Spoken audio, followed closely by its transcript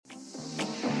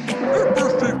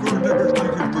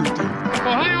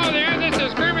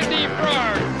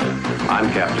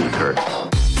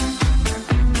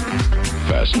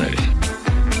fascinating.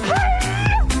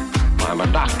 I'm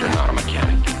a doctor, not a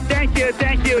mechanic.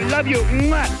 Thank you, love you.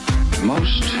 Mwah.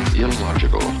 Most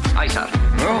illogical. Aye, sir.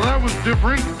 Well, that was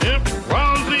different. Yep,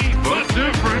 lousy, but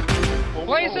different.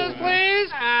 Places, please,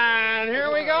 and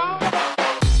here we go.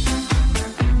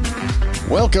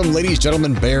 Welcome, ladies,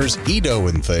 gentlemen, bears, Edo,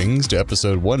 and things, to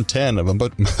episode 110 of the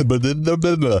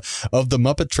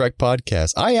MuppeTrek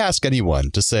Podcast. I ask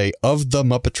anyone to say "of the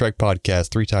MuppeTrek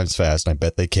Podcast" 3 times fast, and I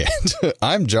bet they can't.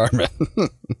 I'm Jarman.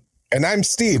 And I'm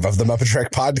Steve of the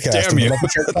MuppeTrek Podcast. Damn you. The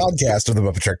MuppeTrek Podcast of the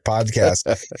MuppeTrek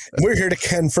Podcast. We're here to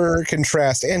confer,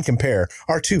 contrast, and compare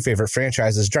our 2 favorite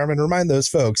franchises. Jarman, remind those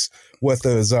folks what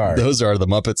those are. Those are the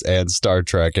Muppets and Star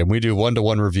Trek, and we do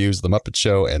 1-to-1 reviews of the Muppet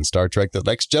Show and Star Trek: The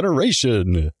Next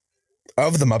Generation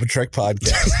of the MuppeTrek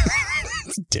Podcast.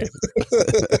 Damn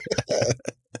it.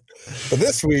 But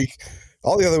this week,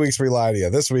 all the other weeks we lie to you.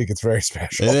 This week, it's very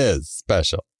special. It is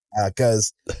special.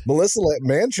 Because Melissa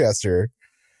Manchester,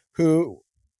 who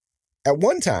at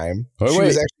one time we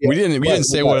didn't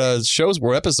say what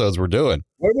episodes we're doing.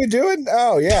 What are we doing?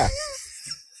 Oh yeah.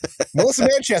 Melissa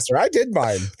Manchester. I did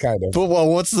mine, kind of. Well,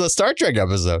 what's the Star Trek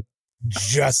episode?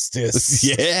 Justice.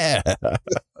 Yeah.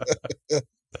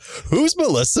 Who's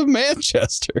Melissa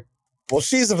Manchester? Well,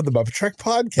 she's of the MuppeTrek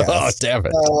Podcast. Oh, damn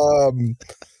it.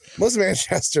 Melissa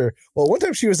Manchester. Well, one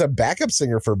time she was a backup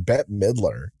singer for Bette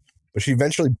Midler, but she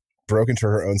eventually broke into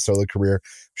her own solo career.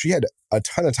 She had a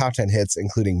ton of top 10 hits,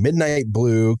 including Midnight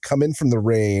Blue, Come In From the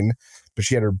Rain, but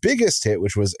she had her biggest hit,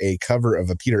 which was a cover of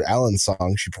a Peter Allen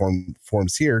song she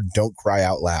performs here, Don't Cry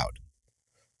Out Loud.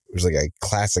 It was like a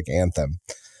classic anthem.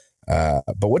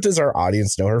 But what does our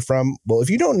audience know her from? Well, if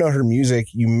you don't know her music,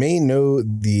 you may know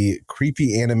the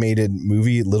creepy animated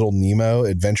movie Little Nemo,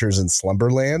 Adventures in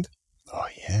Slumberland. Oh,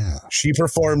 yeah. She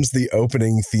performs the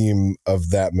opening theme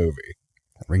of that movie.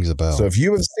 Rings a bell. So if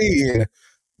you have seen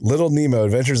Little Nemo,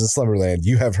 Adventures in Slumberland,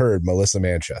 you have heard Melissa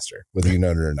Manchester, whether you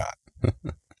know her or not.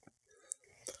 But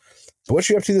what's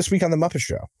she up to this week on The Muppet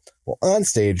Show? Well, on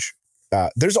stage,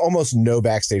 there's almost no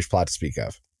backstage plot to speak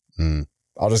of.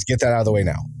 I'll just get that out of the way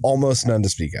now. Almost none to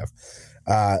speak of.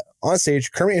 On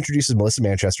stage, Kermit introduces Melissa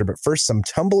Manchester, but first some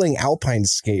tumbling alpine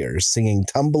skaters singing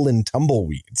Tumblin'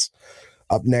 Tumbleweeds.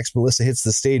 Up next, Melissa hits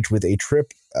the stage with a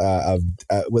trip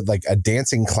with like a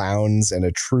dancing clowns and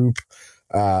a troupe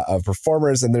of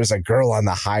performers. And there's a girl on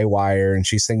the high wire and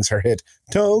she sings her hit,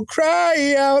 Don't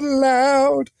Cry Out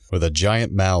Loud. With a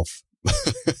giant mouth.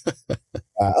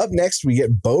 Up next, we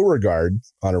get Beauregard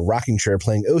on a rocking chair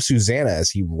playing Oh Susanna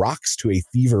as he rocks to a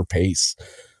fever pace.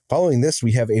 Following this,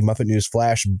 we have a Muppet News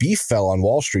flash. Beef fell on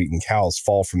Wall Street and cows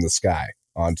fall from the sky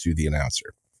onto the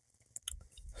announcer.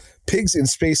 Pigs in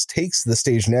Space takes the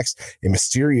stage next. A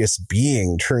mysterious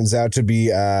being turns out to be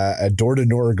a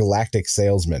door-to-door galactic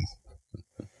salesman.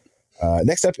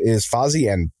 Next up is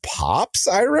Fozzie and Pops,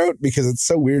 I wrote, because it's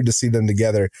so weird to see them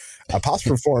together. Pops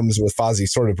performs with Fozzie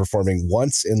sort of performing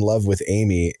Once in Love with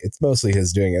Amy. It's mostly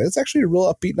his doing it. It's actually a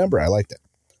real upbeat number. I liked it.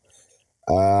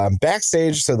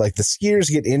 Backstage, so like the skiers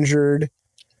get injured,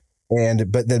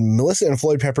 but then Melissa and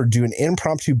Floyd Pepper do an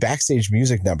impromptu backstage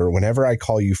music number, Whenever I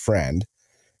Call You Friend.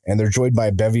 And they're joined by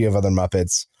a bevy of other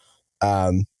Muppets.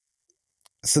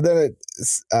 So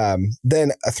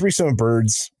then a threesome of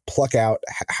birds pluck out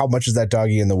How Much Is That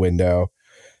Doggy in the Window.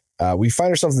 We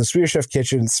find ourselves in the Swedish Chef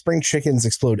kitchen. Spring chickens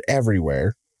explode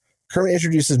everywhere. Kermit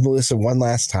introduces Melissa one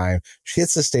last time. She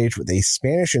hits the stage with a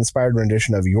Spanish-inspired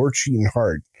rendition of Your Cheatin'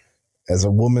 Heart as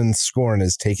a woman's scorn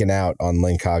is taken out on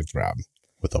Len Cogthrob.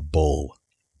 With a bull.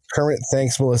 Kermit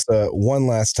thanks Melissa one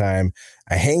last time.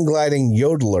 A hang-gliding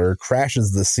yodeler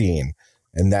crashes the scene,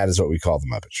 and that is what we call the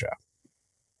Muppet Show.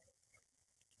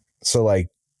 So, like,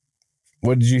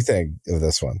 what did you think of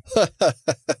this one? You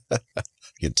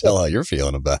can tell how you're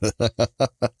feeling about it.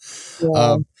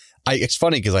 It's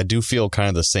funny because I do feel kind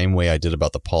of the same way I did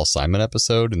about the Paul Simon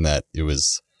episode, in that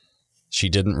she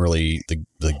didn't really,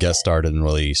 the guest star didn't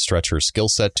really stretch her skill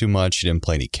set too much. She didn't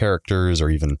play any characters or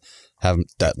even have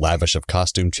that lavish of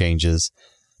costume changes,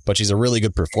 but she's a really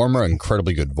good performer,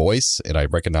 incredibly good voice. And I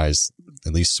recognize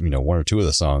at least, 1 or 2 of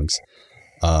the songs.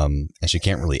 And she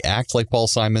can't really act like Paul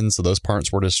Simon. So those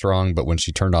parts weren't as strong, but when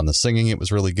she turned on the singing, it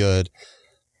was really good.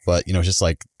 But, just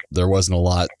like there wasn't a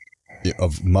lot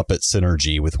of Muppet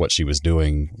synergy with what she was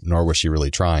doing, nor was she really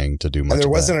trying to do much. And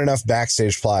there wasn't enough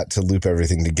backstage plot to loop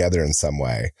everything together in some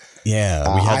way.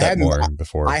 Yeah, we had that more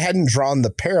before. I hadn't drawn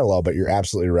the parallel, but you're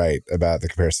absolutely right about the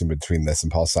comparison between this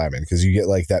and Paul Simon, because you get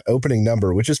like that opening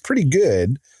number, which is pretty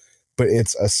good, but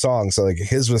it's a song. So like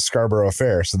his was Scarborough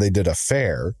Fair, so they did a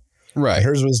fair. Right. And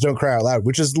hers was Don't Cry Out Loud,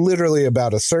 which is literally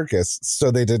about a circus.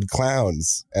 So they did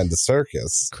clowns and the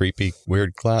circus. Creepy,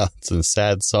 weird clowns and a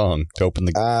sad song to open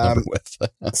the number with.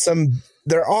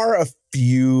 There are a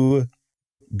few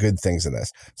good things in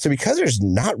this. So because there's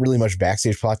not really much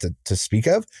backstage plot to speak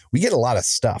of, we get a lot of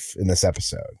stuff in this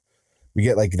episode. We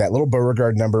get like that little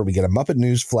Beauregard number. We get a Muppet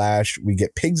News Flash. We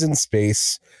get Pigs in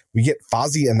Space. We get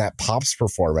Fozzie and that Pops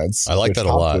performance. I like that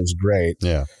a lot. It was great.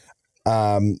 Yeah.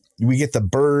 We get the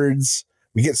birds.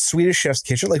 We get Swedish Chef's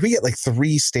Kitchen. Like we get like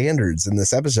 3 standards in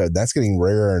this episode. That's getting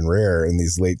rarer and rarer in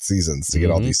these late seasons to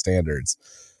get all these standards.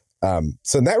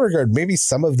 So in that regard, maybe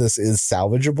some of this is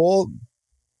salvageable,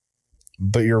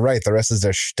 but you're right. The rest is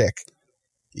a shtick.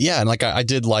 Yeah, and like I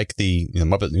did like the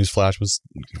Muppet News Flash was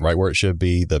right where it should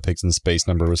be. The Pigs in Space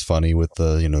number was funny with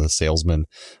the the salesman,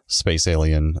 space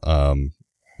alien,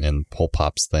 and whole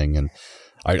Pops thing. And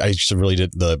I just really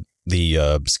did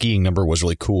the skiing number was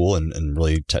really cool and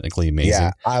really technically amazing.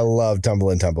 Yeah, I love Tumble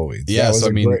and Tumbleweeds. Yeah,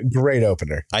 that was great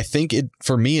opener. I think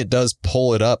for me it does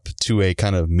pull it up to a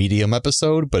kind of medium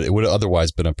episode, but it would have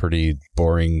otherwise been a pretty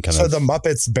boring kind of. So the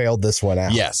Muppets bailed this one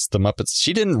out. Yes, the Muppets.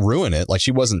 She didn't ruin it. Like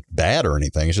she wasn't bad or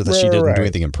anything. It's just that she didn't do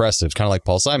anything impressive. It's kind of like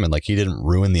Paul Simon. Like he didn't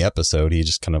ruin the episode. He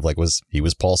just kind of like was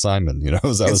Paul Simon. Yeah,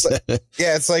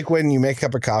 it's like when you make a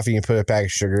cup of coffee and you put a pack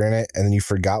of sugar in it, and then you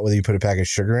forgot whether you put a pack of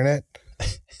sugar in it.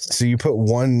 So you put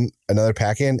another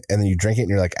pack in, and then you drink it, and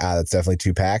you're like, that's definitely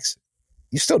 2 packs.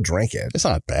 You still drink it. It's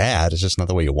not bad. It's just not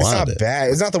the way you wanted it. It's not bad.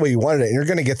 It's not the way you wanted it. And you're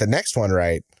going to get the next one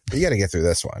right, but you got to get through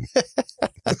this one.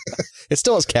 It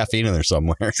still has caffeine in there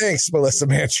somewhere. Thanks, Melissa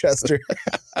Manchester.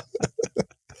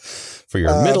 For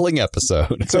your middling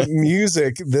episode. So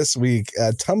music this week,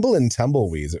 Tumble and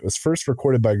Tumbleweeds. It was first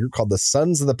recorded by a group called the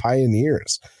Sons of the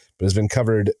Pioneers, but has been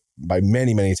covered by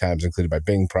many, many times, included by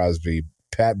Bing Crosby,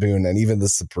 Pat Boone, and even the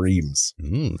Supremes.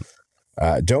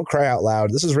 Don't Cry Out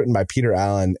Loud. This was written by Peter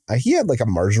Allen. He had like a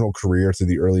marginal career through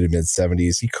the early to mid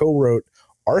 70s. He co-wrote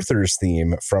Arthur's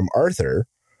theme from Arthur,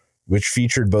 which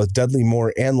featured both Dudley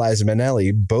Moore and Liza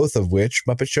Minnelli, both of which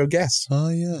Muppet Show guests. Oh,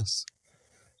 yes.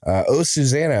 Oh,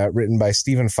 Susanna, written by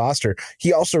Stephen Foster.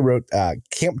 He also wrote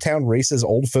Camptown Races,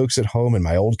 Old Folks at Home, and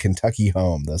My Old Kentucky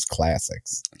Home. Those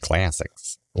classics.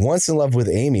 Once in Love with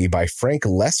Amy by Frank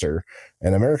Lesser,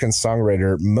 an American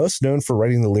songwriter most known for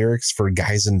writing the lyrics for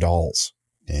Guys and Dolls.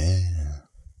 Yeah.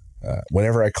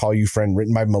 Whenever I Call You Friend,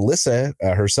 written by Melissa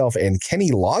herself and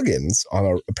Kenny Loggins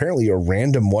on apparently a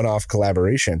random one-off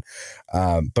collaboration,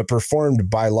 but performed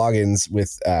by Loggins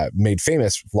with made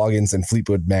famous Loggins and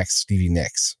Fleetwood Mac's Stevie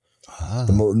Nicks.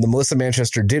 The Melissa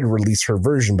Manchester did release her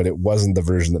version, but it wasn't the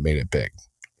version that made it big.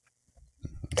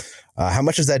 How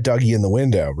Much Is That Doggy in the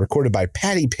Window? Recorded by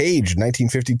Patti Page in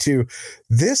 1952.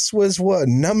 This was what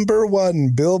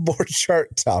 #1 Billboard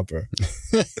chart topper.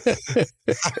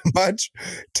 How much?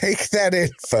 Take that in,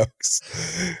 folks.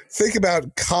 Think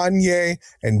about Kanye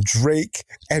and Drake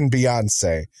and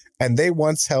Beyonce, and they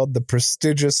once held the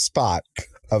prestigious spot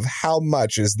of How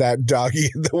Much Is That Doggy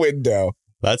in the Window?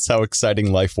 That's how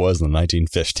exciting life was in the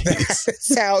 1950s.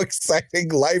 That's how exciting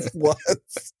life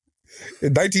was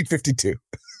in 1952.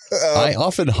 I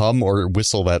often hum or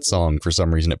whistle that song for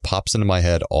some reason. It pops into my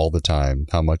head all the time.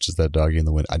 How Much Is That Doggy in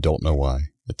the Wind? I don't know why.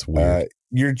 It's weird.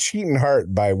 Your Cheatin'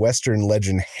 Heart by Western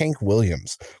legend Hank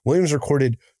Williams. Williams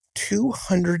recorded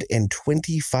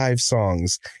 225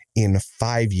 songs in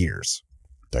 5 years.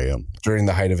 Damn. During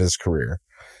the height of his career.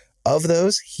 Of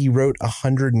those, he wrote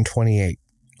 128.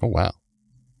 Oh, wow.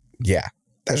 Yeah.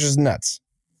 That's just nuts.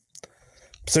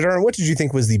 So, Darren, what did you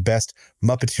think was the best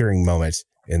Muppeteering moment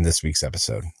in this week's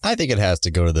episode? I think it has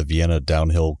to go to the Vienna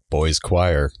Downhill Boys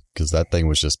Choir, because that thing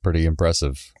was just pretty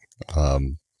impressive.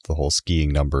 The whole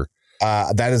skiing number.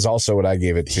 That is also what I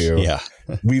gave it to. Yeah.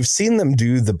 We've seen them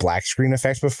do the black screen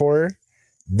effect before.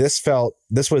 This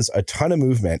was a ton of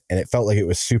movement, and it felt like it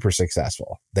was super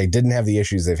successful. They didn't have the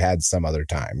issues they've had some other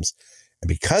times. And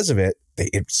because of it,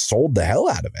 it sold the hell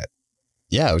out of it.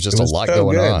 Yeah, it was just a lot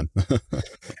going on.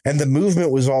 And the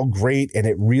movement was all great, and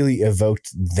it really evoked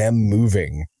them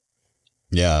moving.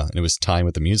 Yeah, and it was timed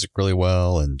with the music really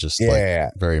well, and just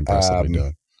very impressively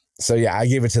done. So yeah, I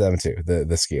gave it to them too, the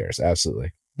skiers.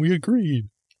 Absolutely. We agreed.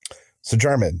 So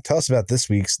Jarman, tell us about this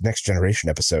week's Next Generation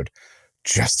episode,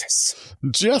 Justice.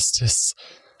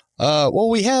 Well,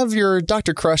 we have your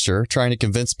Dr. Crusher trying to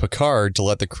convince Picard to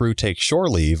let the crew take shore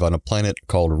leave on a planet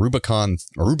called Rubicon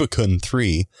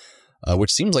 3,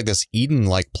 which seems like this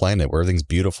Eden-like planet where everything's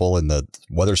beautiful and the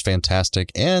weather's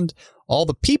fantastic and all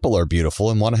the people are beautiful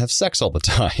and want to have sex all the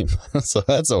time. So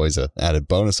that's always an added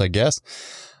bonus, I guess.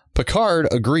 Picard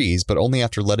agrees, but only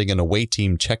after letting an away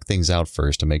team check things out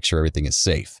first to make sure everything is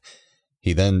safe.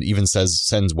 He then even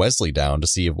sends Wesley down to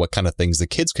see what kind of things the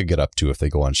kids could get up to if they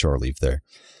go on shore leave there.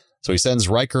 So he sends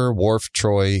Riker, Worf,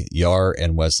 Troy, Yar,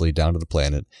 and Wesley down to the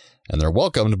planet, and they're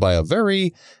welcomed by a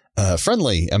very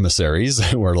friendly emissaries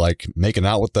who are like making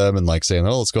out with them and like saying,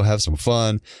 oh, let's go have some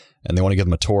fun. And they want to give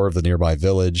them a tour of the nearby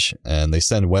village, and they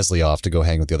send Wesley off to go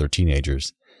hang with the other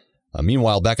teenagers.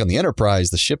 Meanwhile, back on the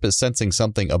Enterprise, the ship is sensing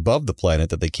something above the planet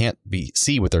that they can't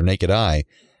see with their naked eye.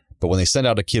 But when they send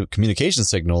out a communication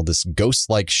signal, this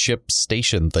ghost-like ship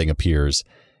station thing appears,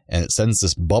 and it sends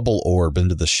this bubble orb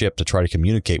into the ship to try to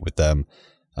communicate with them.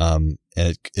 And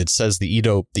it says the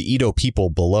Edo people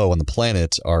below on the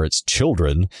planet are its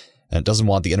children, and it doesn't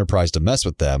want the Enterprise to mess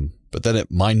with them. But then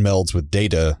it mind melds with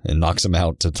Data and knocks him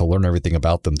out to learn everything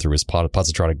about them through his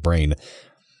positronic brain.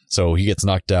 So he gets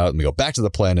knocked out, and we go back to the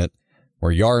planet,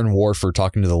 where Yar and Worf are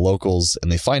talking to the locals,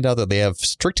 and they find out that they have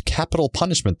strict capital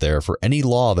punishment there for any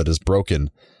law that is broken.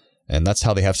 And that's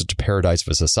how they have such a paradise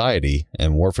of a society.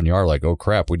 And Worf and Yar are like, oh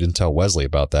crap, we didn't tell Wesley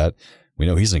about that. We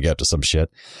know he's going to get up to some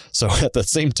shit. So at the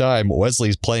same time,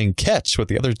 Wesley's playing catch with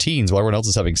the other teens while everyone else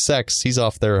is having sex. He's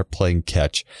off there playing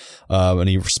catch. And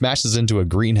he smashes into a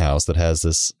greenhouse that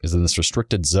is in this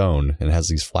restricted zone and has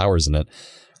these flowers in it.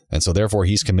 And so therefore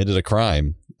he's committed a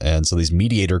crime. And so these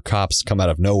mediator cops come out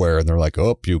of nowhere and they're like,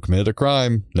 oh, you committed a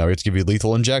crime. Now we have to give you a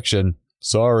lethal injection.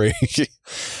 Sorry.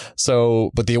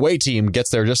 But the away team gets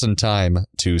there just in time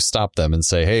to stop them and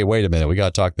say, hey, wait a minute, we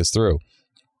got to talk this through.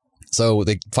 So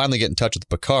they finally get in touch with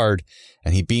Picard,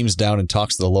 and he beams down and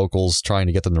talks to the locals, trying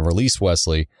to get them to release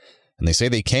Wesley. And they say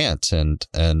they can't. And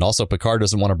also Picard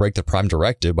doesn't want to break the Prime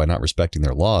Directive by not respecting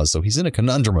their laws. So he's in a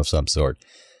conundrum of some sort.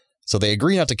 So they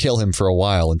agree not to kill him for a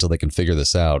while until they can figure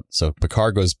this out. So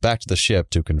Picard goes back to the ship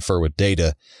to confer with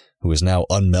Data, who is now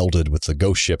unmelded with the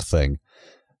ghost ship thing.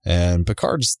 And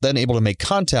Picard's then able to make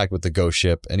contact with the ghost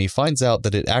ship, and he finds out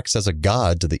that it acts as a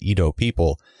god to the Edo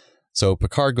people. So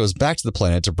Picard goes back to the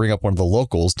planet to bring up one of the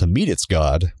locals to meet its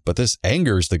god, but this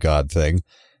angers the god thing,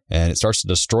 and it starts to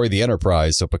destroy the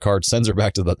Enterprise. So Picard sends her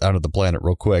back out of the planet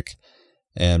real quick,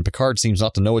 and Picard seems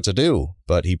not to know what to do,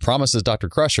 but he promises Dr.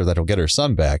 Crusher that he'll get her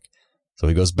son back. So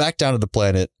he goes back down to the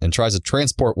planet and tries to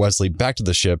transport Wesley back to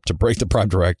the ship to break the Prime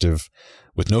Directive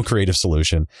with no creative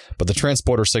solution, but the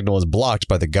transporter signal is blocked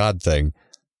by the god thing.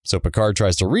 So Picard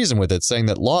tries to reason with it, saying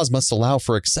that laws must allow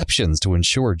for exceptions to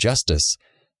ensure justice.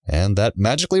 And that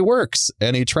magically works,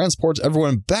 and he transports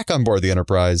everyone back on board the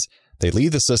Enterprise. They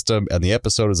leave the system, and the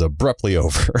episode is abruptly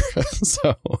over.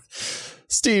 So,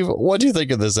 Steve, what do you think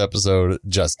of this episode,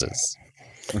 Justice?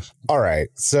 All right.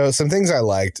 So some things I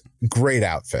liked. Great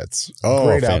outfits. Oh,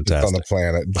 great fantastic. outfits on the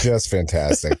planet. Just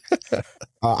fantastic.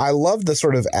 I love the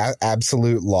sort of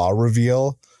absolute law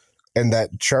reveal and that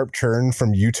sharp turn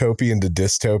from utopian to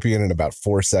dystopian in about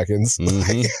 4 seconds.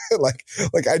 Mm-hmm.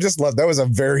 like I just love that. Was a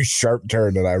very sharp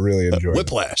turn and I really enjoyed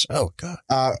Whiplash. it. Oh,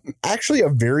 God. Actually, a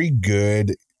very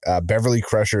good Beverly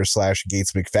Crusher /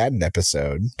 Gates McFadden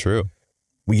episode. True.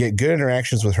 We get good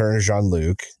interactions with her and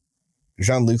Jean-Luc.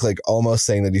 Jean-Luc like almost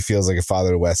saying that he feels like a father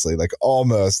to Wesley, like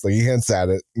almost, like he hints at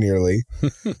it nearly.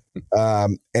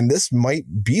 And this might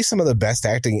be some of the best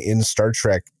acting in Star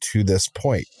Trek to this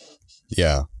point.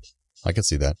 Yeah, I could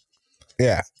see that.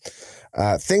 Yeah.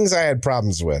 Things I had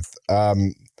problems with.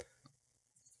 It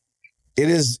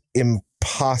is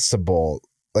impossible.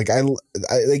 Like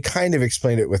they kind of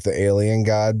explained it with the alien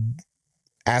god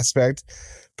aspect,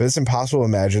 but it's impossible to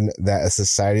imagine that a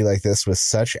society like this with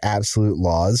such absolute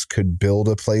laws could build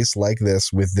a place like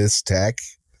this with this tech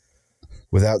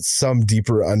without some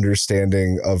deeper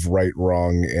understanding of right,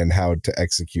 wrong, and how to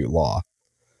execute law.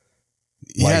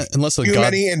 Yeah, like, unless too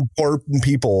many important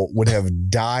people would have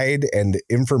died and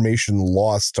information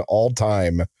lost to all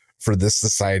time for this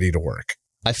society to work.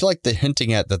 I feel like they're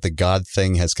hinting at that the God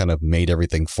thing has kind of made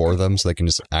everything for them so they can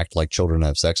just act like children and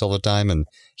have sex all the time and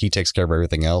he takes care of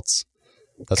everything else.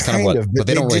 That's kind of what, but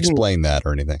they don't really explain that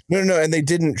or anything. No. And they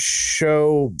didn't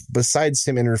show, besides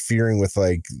him interfering with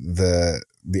like the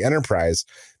Enterprise,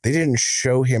 they didn't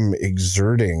show him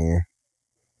exerting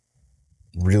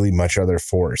really much other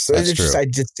force. So That's true.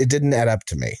 It didn't add up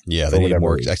to me. Yeah, they need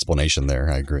more explanation there.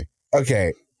 I agree.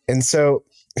 Okay. And so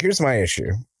here's my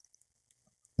issue.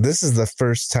 This is the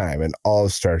first time in all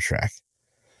of Star Trek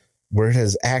where it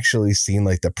has actually seen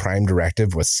like the Prime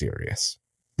Directive was serious.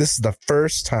 This is the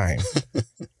first time.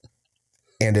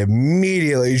 And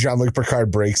immediately Jean-Luc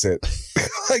Picard breaks it.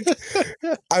 Like,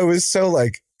 I was so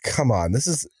like, come on, this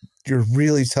is You're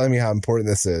really telling me how important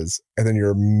this is, and then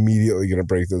you're immediately going to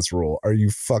break this rule. Are you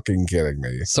fucking kidding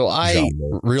me? So I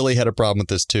really had a problem with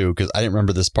this too, because I didn't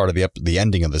remember this part of the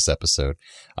ending of this episode.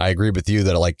 I agree with you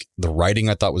that like the writing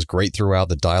I thought was great throughout.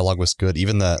 The dialogue was good.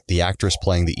 Even the actress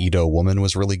playing the Edo woman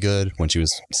was really good when she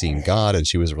was seeing God, and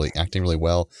she was really acting really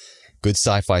well. Good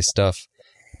sci-fi stuff.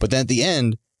 But then at the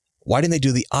end, why didn't they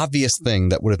do the obvious thing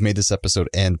that would have made this episode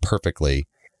end perfectly,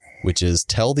 which is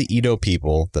tell the Edo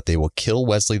people that they will kill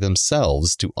Wesley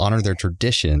themselves to honor their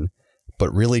tradition,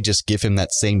 but really just give him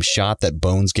that same shot that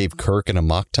Bones gave Kirk in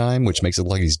Amok Time, which makes it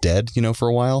look like he's dead, for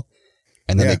a while.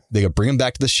 And then they bring him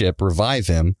back to the ship, revive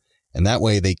him, and that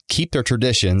way they keep their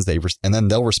traditions, and then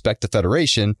they'll respect the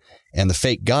Federation, and the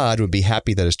fake God would be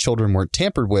happy that his children weren't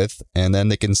tampered with, and then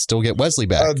they can still get Wesley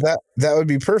back. That would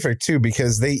be perfect, too,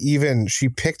 because she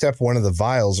picked up one of the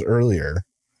vials earlier.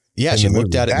 Yeah, she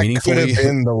looked at it meaningfully. That could have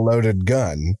been the loaded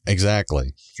gun.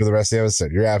 Exactly. For the rest of the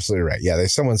episode. You're absolutely right. Yeah,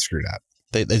 someone screwed up.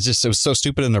 It was so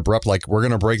stupid and abrupt. Like, we're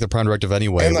going to break the Prime Directive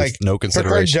anyway, and with no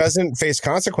consideration. Picard doesn't face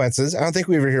consequences. I don't think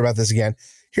we ever hear about this again.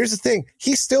 Here's the thing.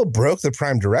 He still broke the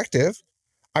Prime Directive.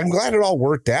 I'm glad it all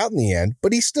worked out in the end,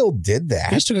 but he still did that.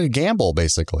 He just took a gamble,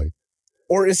 basically.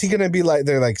 Or is he going to be like,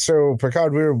 they're like, so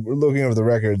Picard, we're looking over the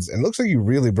records, and it looks like you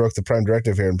really broke the Prime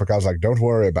Directive here. And Picard's like, don't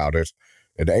worry about it.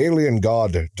 An alien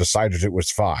god decided it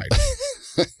was fine.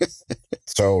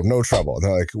 So no trouble. And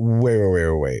they're like,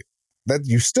 wait. That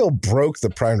you still broke the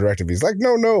Prime Directive. He's like,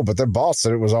 no, but their boss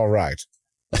said it was all right.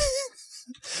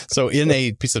 So in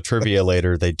a piece of trivia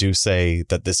later, they do say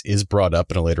that this is brought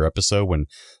up in a later episode when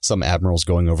some admiral's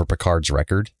going over Picard's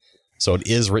record. So it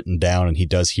is written down and he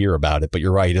does hear about it. But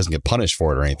you're right. He doesn't get punished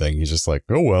for it or anything. He's just like,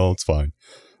 oh, well, it's fine.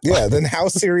 Yeah. Then how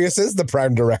serious is the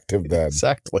Prime Directive then?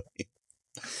 Exactly.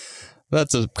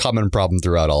 That's a common problem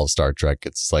throughout all of Star Trek.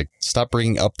 It's like, stop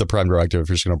bringing up the Prime Directive if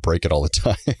you're just going to break it all the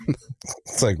time.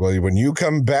 It's like, well, when you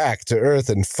come back to Earth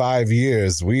in 5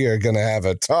 years, we are going to have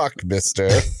a talk, mister.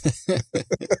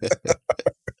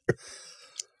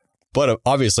 But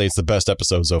obviously, it's the best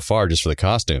episode so far just for the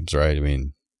costumes, right?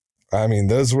 I mean,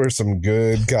 those were some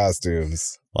good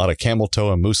costumes. A lot of camel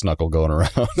toe and moose knuckle going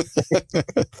around.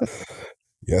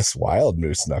 Yes, wild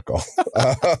moose knuckle.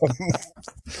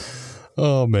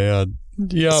 Oh, man.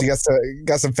 Yeah. So you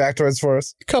got some factoids for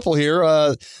us? A couple here.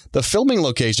 The filming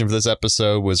location for this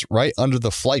episode was right under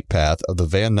the flight path of the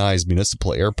Van Nuys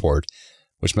Municipal Airport,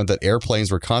 which meant that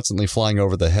airplanes were constantly flying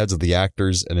over the heads of the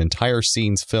actors, and entire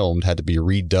scenes filmed had to be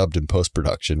redubbed in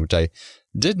post-production, which I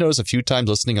did notice a few times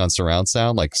listening on surround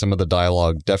sound. Like, some of the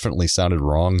dialogue definitely sounded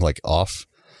wrong, like off.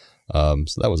 So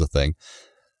that was a thing.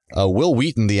 Will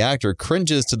Wheaton, the actor,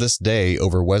 cringes to this day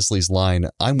over Wesley's line,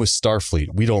 "I'm with Starfleet,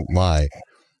 we don't lie."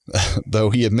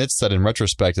 Though he admits that in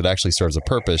retrospect it actually serves a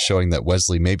purpose, showing that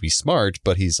Wesley may be smart,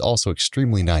 but he's also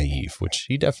extremely naive, which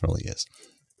he definitely is.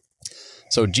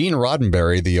 So Gene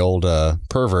Roddenberry, the old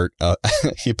pervert,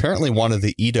 he apparently wanted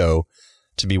the Edo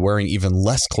to be wearing even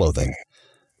less clothing,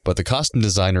 but the costume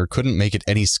designer couldn't make it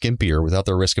any skimpier without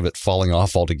the risk of it falling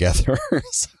off altogether.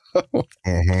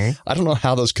 I don't know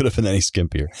how those could have been any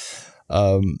skimpier.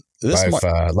 Life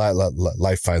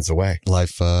finds a way. Life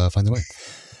finds a way.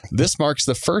 This marks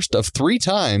the first of 3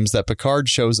 times that Picard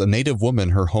shows a native woman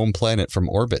her home planet from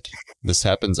orbit. This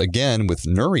happens again with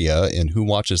Nuria in Who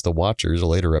Watches the Watchers, a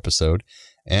later episode,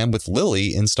 and with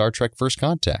Lily in Star Trek First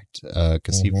Contact,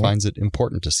 because he finds it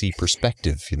important to see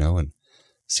perspective, and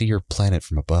see your planet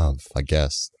from above, I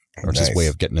guess. Or just his way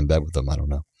of getting in bed with them. I don't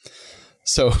know.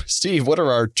 So, Steve, what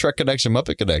are our Trek Connection,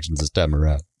 Muppet Connections this time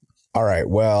around? All right.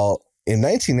 Well, in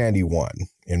 1991,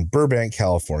 in Burbank,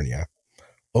 California,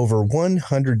 over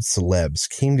 100 celebs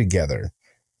came together,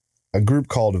 a group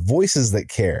called Voices That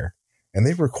Care, and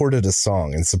they recorded a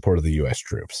song in support of the U.S.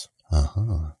 troops.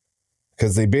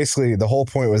 Because the whole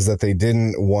point was that they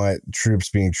didn't want troops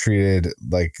being treated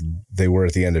like they were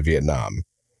at the end of Vietnam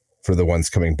for the ones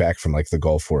coming back from like the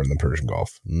Gulf War and the Persian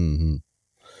Gulf. Mm-hmm.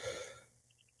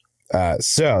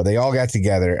 So they all got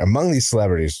together. Among these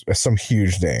celebrities are some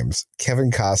huge names: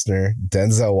 Kevin Costner,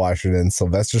 Denzel Washington,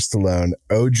 Sylvester Stallone,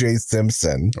 O.J.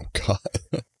 Simpson,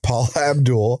 Paul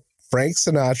Abdul, Frank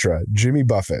Sinatra, Jimmy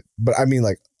Buffett. But I mean,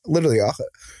 like, literally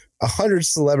 100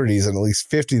 celebrities, and at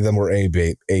least 50 of them were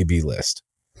A-B list.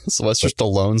 Sylvester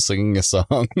Stallone singing a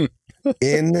song.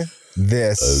 In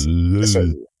this.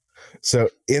 So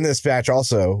in this batch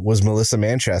also was Melissa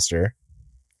Manchester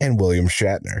and William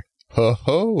Shatner.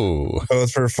 Ho-ho.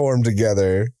 Both performed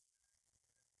together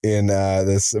in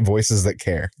this Voices That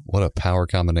Care. What a power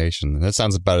combination. That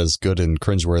sounds about as good and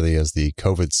cringeworthy as the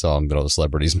COVID song that all the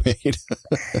celebrities made.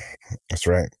 That's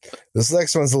right. This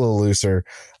next one's a little looser.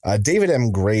 David M.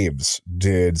 Graves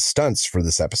did stunts for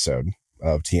this episode.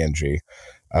 of TNG.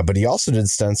 But he also did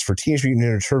stunts for Teenage Mutant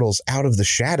Ninja Turtles Out of the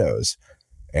Shadows.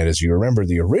 And as you remember,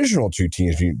 the original 2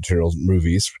 Teenage Mutant Turtles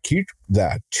movies, that's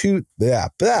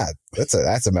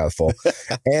a mouthful.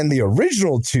 And the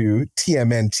original 2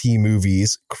 TMNT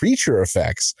movies, creature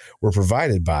effects, were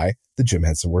provided by the Jim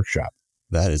Henson Workshop.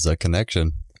 That is a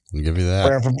connection. I'll give you that.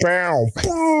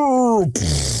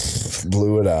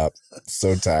 Blew it up.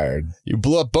 So tired. You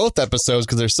blew up both episodes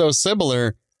because they're so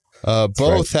similar.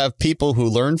 Both have people who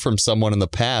learned from someone in the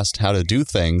past how to do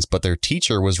things, but their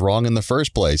teacher was wrong in the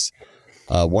first place.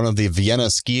 One of the Vienna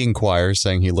skiing choir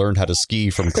saying he learned how to ski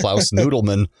from Klaus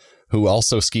Noodleman, who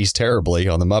also skis terribly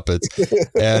on the Muppets.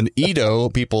 And Edo,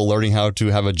 people learning how to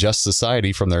have a just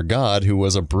society from their god, who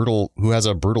has a brutal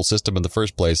system in the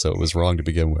first place, so it was wrong to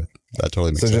begin with. That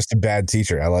totally makes sense. So just a bad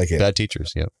teacher. I like it. Bad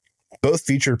teachers, yep. Both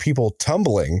feature people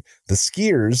tumbling, the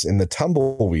skiers in the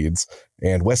tumbleweeds,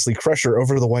 and Wesley Crusher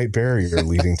over the white barrier,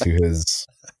 leading to his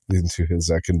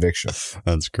conviction.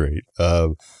 That's great.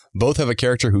 Both have a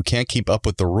character who can't keep up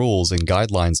with the rules and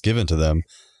guidelines given to them.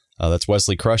 That's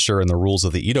Wesley Crusher and the rules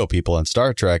of the Edo people on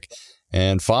Star Trek,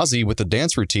 and Fozzie with the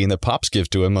dance routine that Pops gives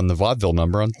to him on the vaudeville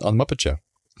number on Muppet Show.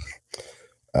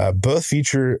 Both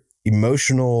feature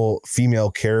emotional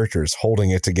female characters holding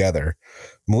it together.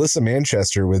 Melissa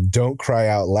Manchester with Don't Cry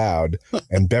Out Loud,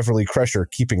 and Beverly Crusher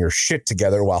keeping her shit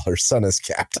together while her son is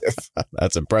captive.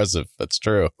 That's impressive. That's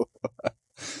true.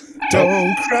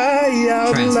 Don't cry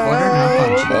out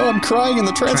loud. Oh, I'm crying in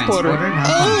the transporter.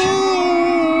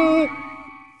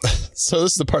 So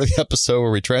this is the part of the episode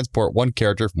where we transport one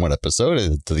character from one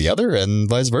episode to the other and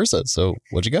vice versa. So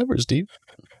what you got for Steve?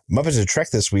 MuppeTrek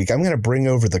Trek this week, I'm going to bring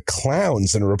over the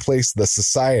clowns and replace the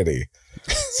society.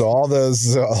 So all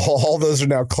those are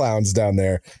now clowns down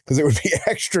there, because it would be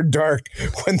extra dark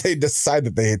when they decide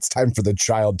that it's time for the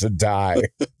child to die.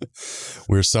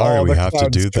 We're sorry we have to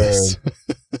do this.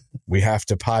 We have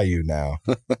to pie you now.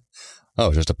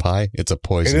 Oh, just a pie? It's a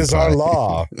poison pie. It is our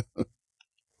law.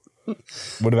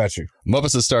 What about you?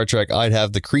 Muppets of Star Trek, I'd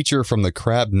have the creature from the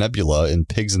Crab Nebula in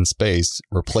Pigs in Space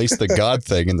replace the God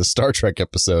thing in the Star Trek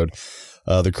episode.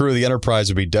 The crew of the Enterprise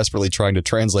would be desperately trying to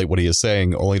translate what he is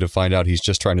saying, only to find out he's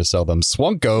just trying to sell them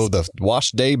Swunko, the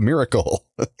Wash Day Miracle.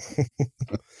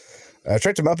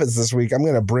 Trek to Muppets this week, I'm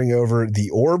going to bring over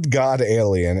the Orb God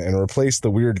Alien and replace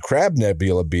the weird Crab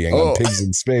Nebula being on Pigs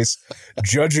in Space,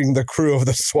 judging the crew of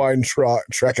the Swine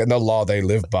Trek and the law they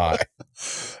live by.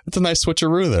 It's a nice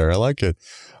switcheroo there. I like it.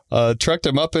 Trek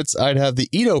to Muppets, I'd have the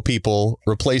Edo people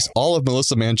replace all of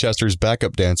Melissa Manchester's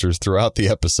backup dancers throughout the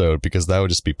episode, because that would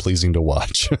just be pleasing to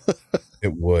watch.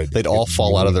 It would. They'd all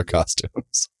fall out of their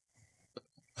costumes.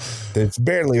 It's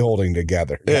barely holding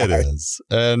together. It is.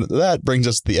 And that brings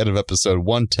us to the end of episode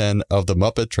 110 of the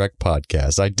MuppeTrek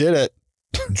Podcast. I did it.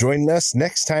 Join us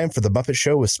next time for the Muppet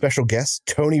Show with special guest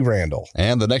Tony Randall.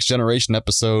 And the Next Generation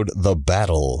episode, The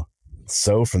Battle.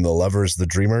 So from the lovers, the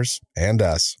dreamers, and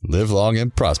us. Live long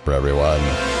and prosper, everyone.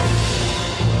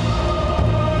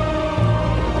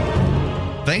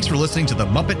 Thanks for listening to the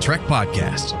MuppeTrek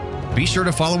Podcast. Be sure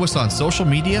to follow us on social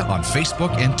media on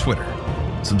Facebook and Twitter.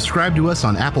 Subscribe to us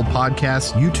on Apple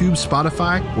Podcasts, YouTube,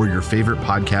 Spotify, or your favorite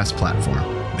podcast platform.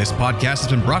 This podcast has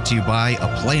been brought to you by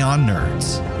A Play on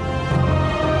Nerds.